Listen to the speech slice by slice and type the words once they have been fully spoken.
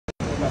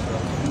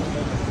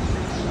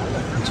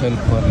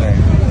जलपोरलाई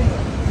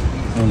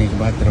आउनेको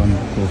बाद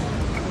रम्फूको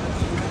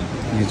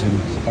यो जुन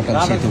अटल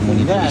सेतु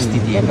मुनिको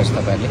स्थिति हेर्नुहोस्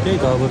तपाईँहरूले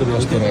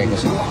कस्तो रहेको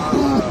छ।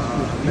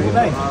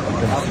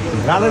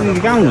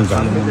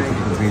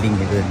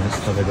 बिल्डिङहरू हेर्नुहोस्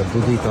तपाईँको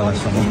दुई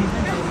तलासम्म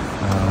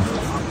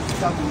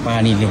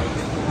पानीले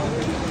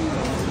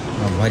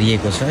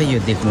भरिएको छ। यो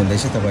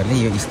देख्नुहुँदैछ तपाईँहरूले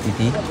यो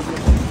स्थिति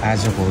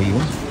आजको हो यो,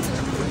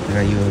 र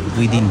यो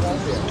 2 दिन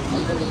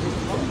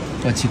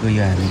पछिको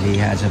यो हामीले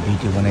आज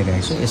भिडियो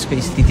बनाइरहेको छौँ। यसको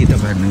स्थिति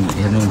तपाईँहरू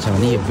हेर्नुहुन्छ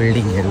भने यो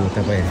बिल्डिङहरू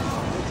तपाईँहरू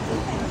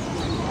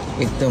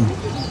एकदम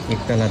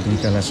 1 तला 2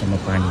 तलासम्म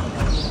पानी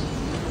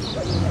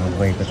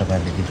गएको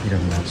तपाईँहरूले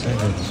देखिरहनु भएको छ।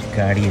 यो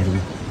गाडीहरू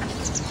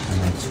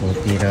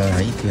छोपेर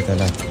है त्यो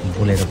तल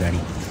बोलेरो गाडी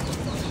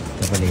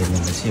तपाईँले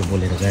हेर्नुहुँदैछ। यो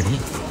बोलेरो गाडी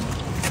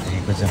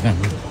रहेको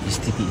जग्गामा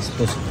स्थिति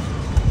यस्तो छ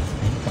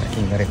है।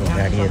 पार्किङ गरेको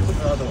गाडीहरू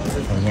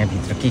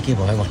यहाँभित्र के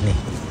भयो भन्ने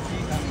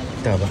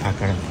त अब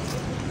आँकडा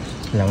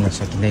लाउन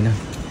सकिँदैन।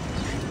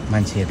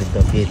 मान्छेहरू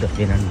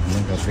दबिएनन् भन्नु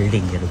र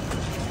बिल्डिङहरू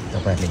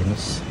तपाईँहरूले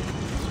हेर्नुहोस्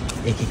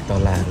 1-1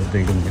 तलाहरू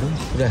बिल्डिङहरू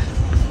पुरा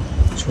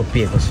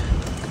छोपिएको छ।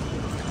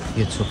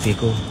 यो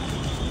छोपिएको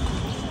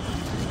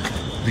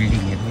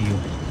बिल्डिङहरू यो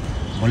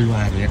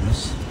बलुवाहरू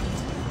हेर्नुहोस्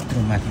यत्रो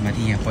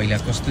माथि यहाँ पहिला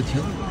कस्तो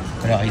थियो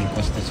र अहिले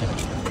कस्तो छ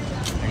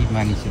है।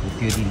 मानिसहरू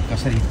त्यो दिन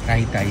कसरी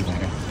ताई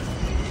भएर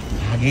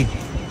भागे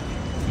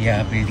या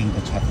बिल्डिङको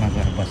छतमा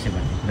गएर बस्यो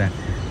भन्ने कुरा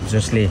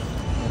जसले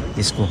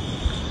यसको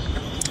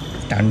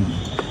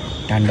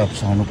ताण्डव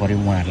सहनु पर्यो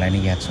उहाँहरूलाई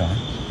नै याद छ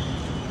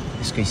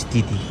यसको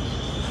स्थिति।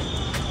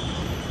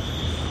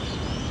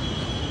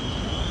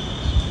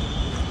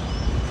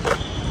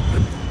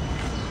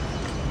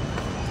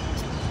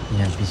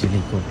 यहाँ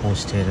बिजुलीको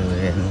पोस्टहरू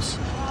हेर्नुहोस्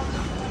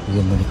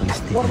यो मुनिको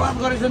स्थिति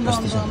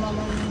कस्तो छ।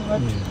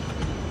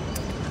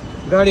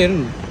 गाडीहरू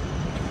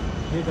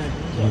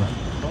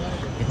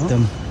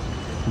एकदम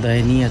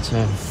दयनीय छ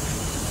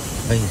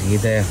है।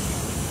 हृदय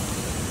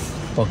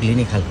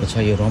पग्लिने खालको छ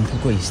यो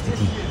रम्फूको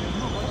स्थिति।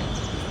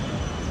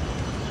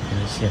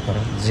 पर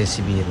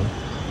जेसीबीहरू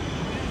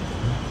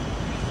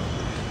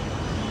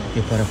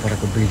यो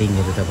परको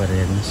बिल्डिङहरू तपाईँहरू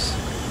हेर्नुहोस्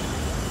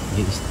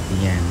यो स्थिति।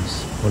 यहाँ हेर्नुहोस्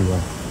बलुवा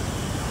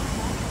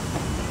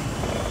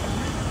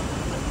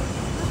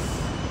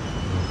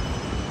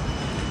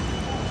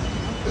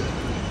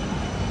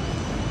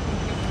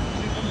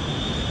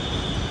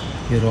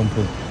यो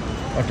रम्फू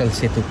अटल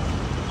सेतु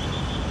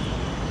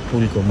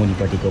पुलको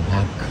मुनिपट्टिको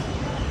भाग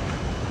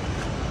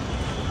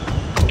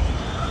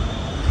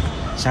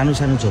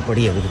सानो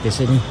झोपडीहरू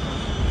त्यसरी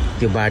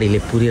त्यो बाढीले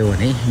पुर्यो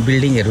भने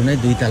बिल्डिङहरू नै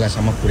 2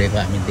 तलासम्म पुरेको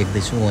हामी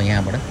देख्दैछौँ।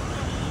 यहाँबाट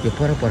यो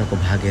परको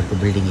भागहरूको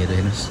बिल्डिङहरू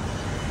हेर्नुहोस्।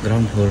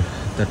 ग्राउन्ड फ्लोर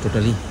त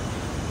टोटली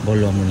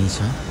बलुवा मुनि छ।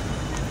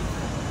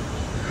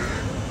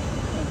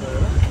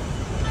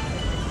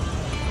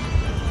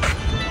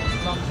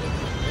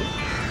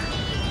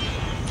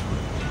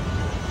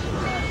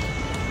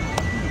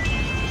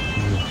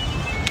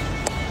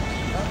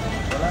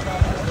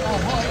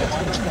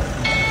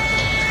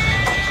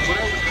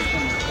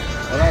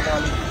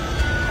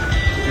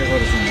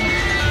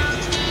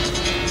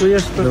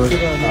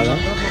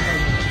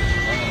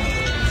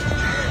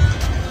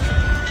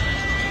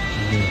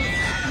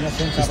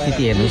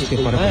 स्थिति हेर्नुहोस्। त्यो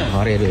परको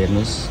घरहरू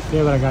हेर्नुहोस्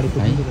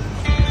है।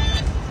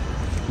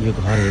 यो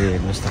घरहरू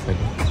हेर्नुहोस्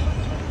तपाईँले।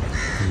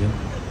 यो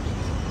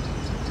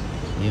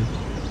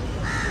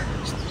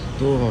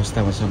यस्तो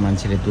अवस्थामा छ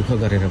मान्छेले दुःख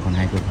गरेर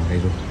बनाएको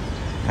घरहरू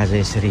आज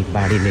यसरी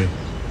बाढीले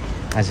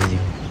आज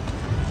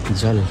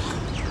जल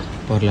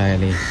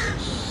प्रलयले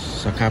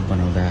सखाप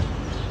बनाउँदा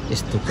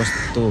यस्तो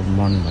कस्तो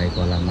मन भएको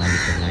होला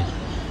मालिकहरूलाई,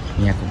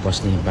 यहाँको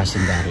बस्ने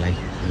बासिन्दाहरूलाई।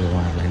 यो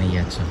उहाँहरूलाई नै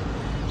याद छ।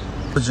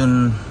 जुन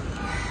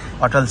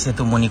अटल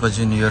सेतु मुनिको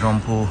जुन यो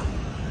रम्फू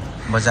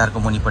बजारको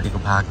मुनिपट्टिको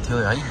भाग थियो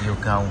है, यो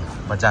गाउँ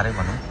बजारै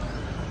भनौँ,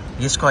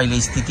 यसको अहिले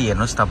स्थिति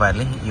हेर्नुहोस्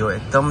तपाईँहरूले। यो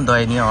एकदम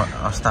दयनीय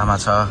अवस्थामा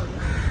छ।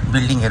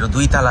 बिल्डिङहरू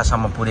 2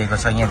 तलासम्म पुरेको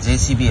छ। यहाँ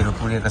जेसीबीहरू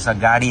पुरेको छ।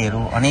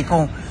 गाडीहरू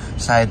अनेकौँ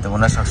सायद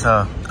हुनसक्छ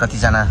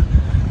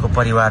कतिजनाको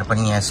परिवार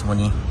पनि यस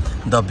मुनि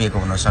दबिएको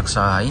हुनसक्छ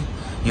है।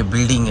 यो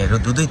बिल्डिङहरू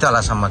 2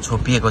 तलासम्म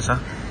छोपिएको छ।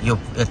 यो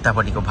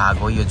यतापट्टिको भाग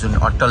हो। यो जुन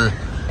अटल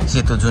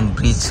सेतु जुन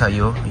ब्रिज छ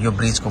यो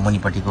ब्रिजको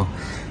मुनिपट्टिको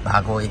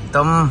भाग हो।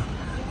 एकदम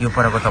यो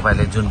परको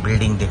तपाईँले जुन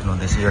बिल्डिङ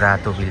देख्नुहुँदैछ यो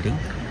रातो बिल्डिङ,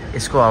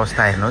 यसको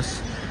अवस्था हेर्नुहोस्।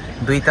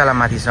 2 तला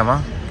माथिसम्म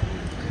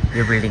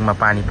यो बिल्डिङमा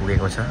पानी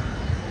पुगेको छ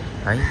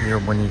है। यो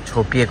मुनि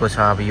छोपिएको छ।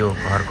 अब यो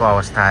घरको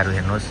अवस्थाहरू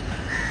हेर्नुहोस्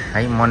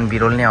है। मन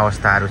बिरोल्ने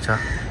अवस्थाहरू छ।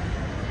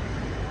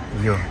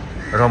 यो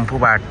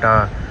रम्फूबाट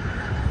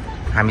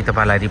हामी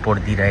तपाईँलाई रिपोर्ट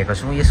दिइरहेका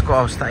छौँ। यसको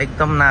अवस्था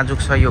एकदम नाजुक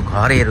छ। यो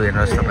घरहरू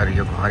हेर्नुहोस् तपाईँहरू।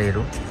 यो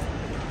घरहरू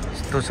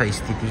यस्तो छ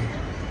स्थिति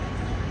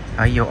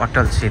है। यो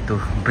अटल सेतु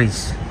ब्रिज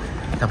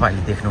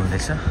तपाईँले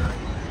देख्नुहुँदैछ।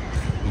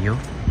 यो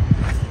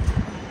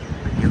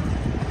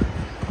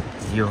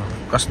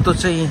कस्तो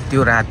चाहिँ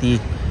त्यो राति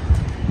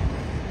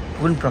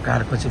कुन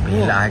प्रकारको चाहिँ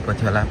भेल आएको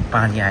थियो होला,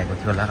 पानी आएको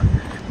थियो होला,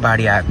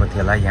 बाढी आएको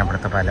थियो होला, यहाँबाट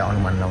तपाईँले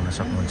अनुमान लगाउन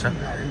सक्नुहुन्छ।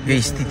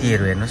 यो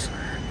स्थितिहरू हेर्नुहोस्।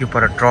 यो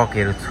पर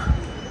ट्रकहरू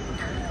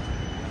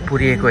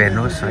पुरिएको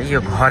हेर्नुहोस् है। यो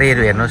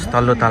घरहरू हेर्नुहोस्,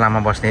 तल्लो तलामा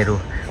बस्नेहरू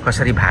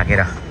कसरी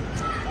भागेर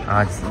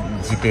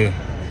जिते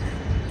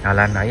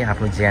हलान् है,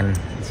 आफ्नो ज्यान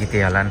जिते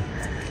हलान्।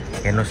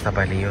 हेर्नुहोस्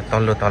तपाईँले, यो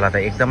तल्लो तला त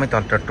एकदमै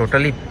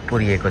टोटली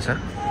पुरिएको छ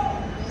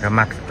र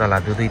माथिल्लो तला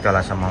दुई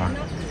तलासम्म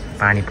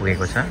पानी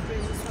पुगेको छ।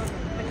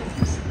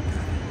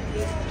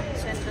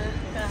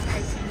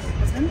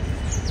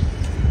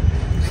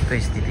 यस्तो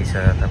स्थिति छ,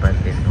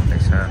 तपाईँले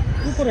देख्नुहुँदैछ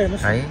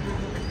है।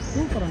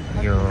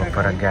 यो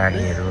पर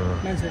गाडीहरू,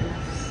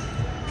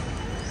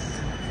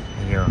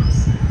 यो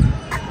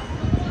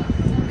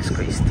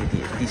यसको स्थिति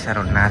यति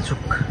साह्रो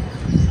नाजुक।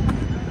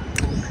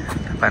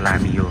 तपाईँलाई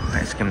हामी यो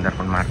एसकेएम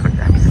दर्पण मार्फत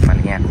हामी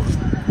तपाईँले यहाँको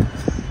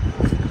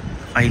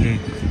अहिले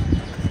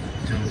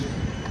जुन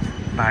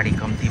बाढी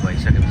कम्ती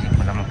भइसकेपछि,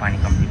 खोलामा पानी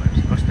कम्ती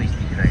भएपछि कस्तो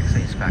स्थिति रहेको छ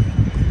यसको हामी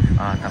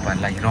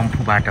तपाईँहरूलाई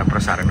रम्फूबाट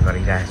प्रसारण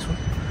गरिरहेको छौँ,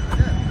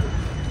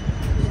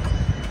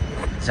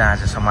 जहाँ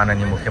आज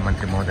सम्माननीय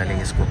मुख्यमन्त्री महोदयले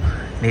यसको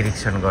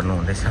निरीक्षण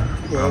गर्नुहुँदैछ,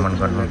 भ्रमण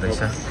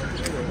गर्नुहुँदैछ।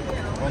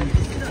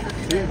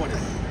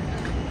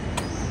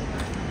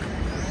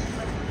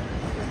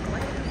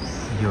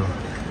 यो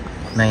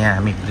नयाँ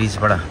हामी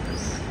ब्रिजबाट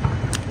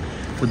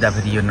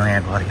कुद्दाखेरि यो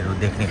नयाँ घरहरू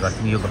देख्ने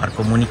गर्थ्यौँ। यो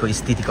घरको मुनिको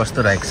स्थिति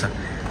कस्तो रहेको छ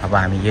अब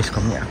हामी यसको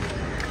पनि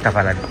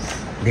तपाईँलाई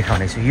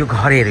देखाउनेछौँ। यो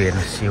घरहरू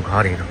हेर्नुहोस्, यो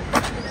घरहरू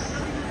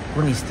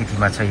कुन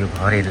स्थितिमा छ। यो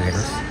घरहरू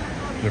हेर्नुहोस्,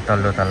 यो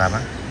तल्लो तलामा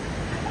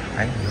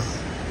है। यो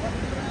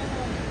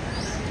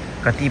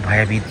कति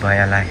भयभीत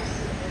भयलाई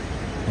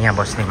यहाँ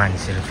बस्ने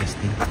मानिसहरू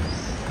त्यस्तै।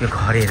 यो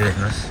घरहरू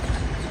हेर्नुहोस्,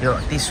 यो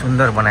अति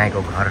सुन्दर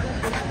बनाएको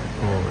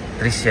घरको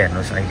दृश्य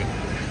हेर्नुहोस्। अहिले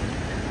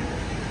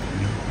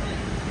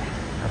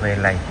अब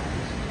यसलाई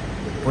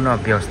पुनः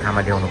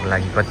व्यवस्थामा ल्याउनुको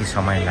लागि कति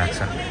समय लाग्छ।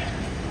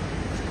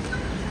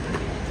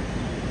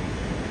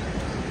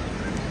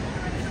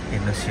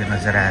 हेर्नुहोस् यो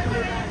नजाराहरू।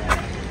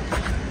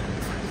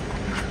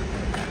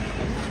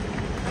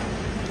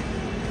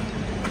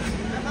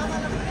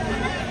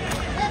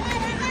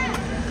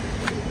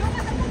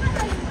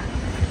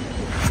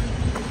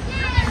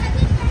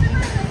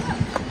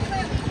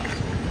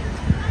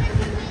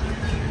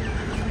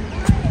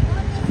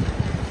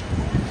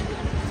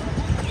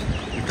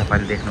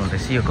 तपाईँले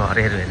देख्नुहुँदैछ यो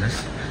घरहरू हेर्नुहोस्,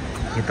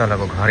 यो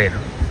तलको घरहरू,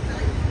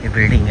 यो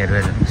बिल्डिङहरू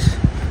हेर्नुहोस्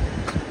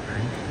है।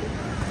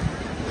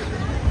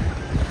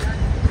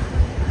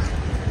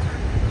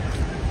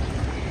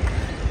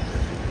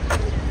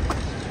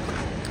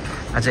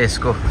 आज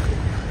यसको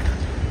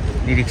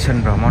निरीक्षण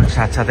भ्रमण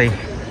साथसाथै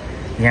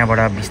यहाँबाट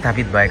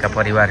विस्थापित भएका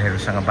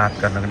परिवारहरूसँग बात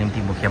गर्नको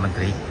निम्ति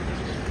मुख्यमन्त्री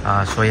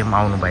स्वयं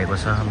आउनुभएको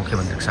छ।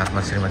 मुख्यमन्त्रीको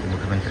साथमा श्रीमती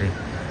मुख्यमन्त्री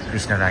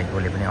कृष्ण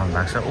राईकोले पनि आउनु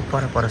भएको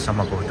छ।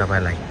 परसम्मको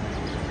तपाईँलाई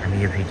हामी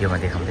यो भिडियोमा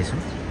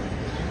देखाउँदैछौँ।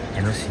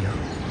 हेर्नुहोस्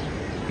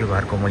यो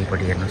घरको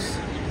मुनिपट्टि हेर्नुहोस्,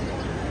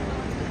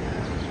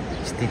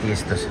 स्थिति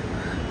यस्तो छ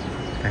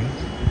है।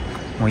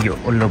 म यो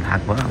ओल्लो भाग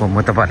भयो, अब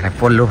म तपाईँहरूलाई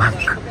पल्लो भाग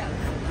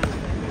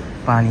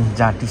पानी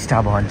जहाँ टिस्टा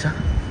भन्छ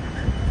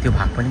त्यो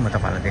भाग पनि म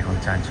तपाईँलाई देखाउन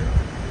चाहन्छु।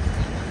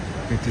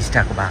 यो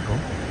टिस्टाको भाग हो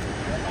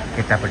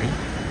यतापट्टि।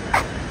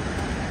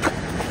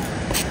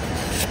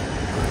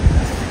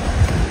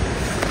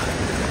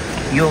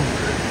 यो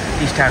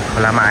टिस्टा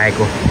खोलामा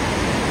आएको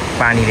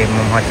पानीले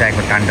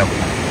मचाएको ताण्डव।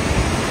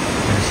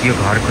 यो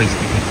घरको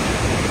स्थिति,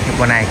 यो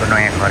बनाएको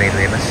नयाँ घरहरू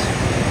हेर्नुहोस्।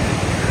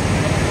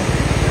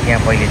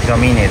 यहाँ पहिले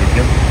जमिनहरू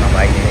थियो, अब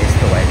अहिले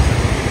यस्तो भएको छ।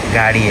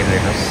 गाडीहरू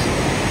हेर्नुहोस्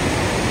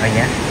है।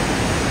 यहाँ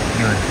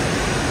यो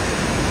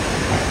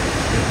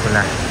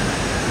खोला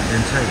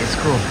जुन छ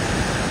यसको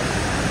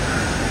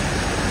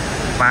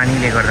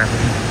पानीले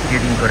गर्दाखेरि त्यो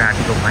दिनको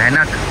रातिको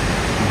भयानक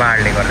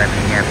बाढले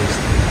गर्दाखेरि यहाँको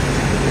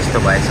स्थिति यस्तो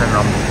भएछ।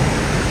 रम्फूको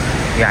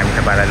यो हामी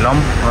तपाईँलाई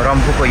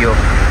रम्फूको यो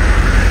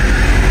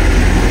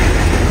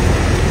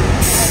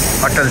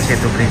अटल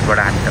सेतु ब्रिजबाट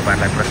हामी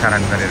तपाईँहरूलाई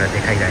प्रसारण गरेर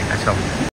देखाइरहेका छौँ।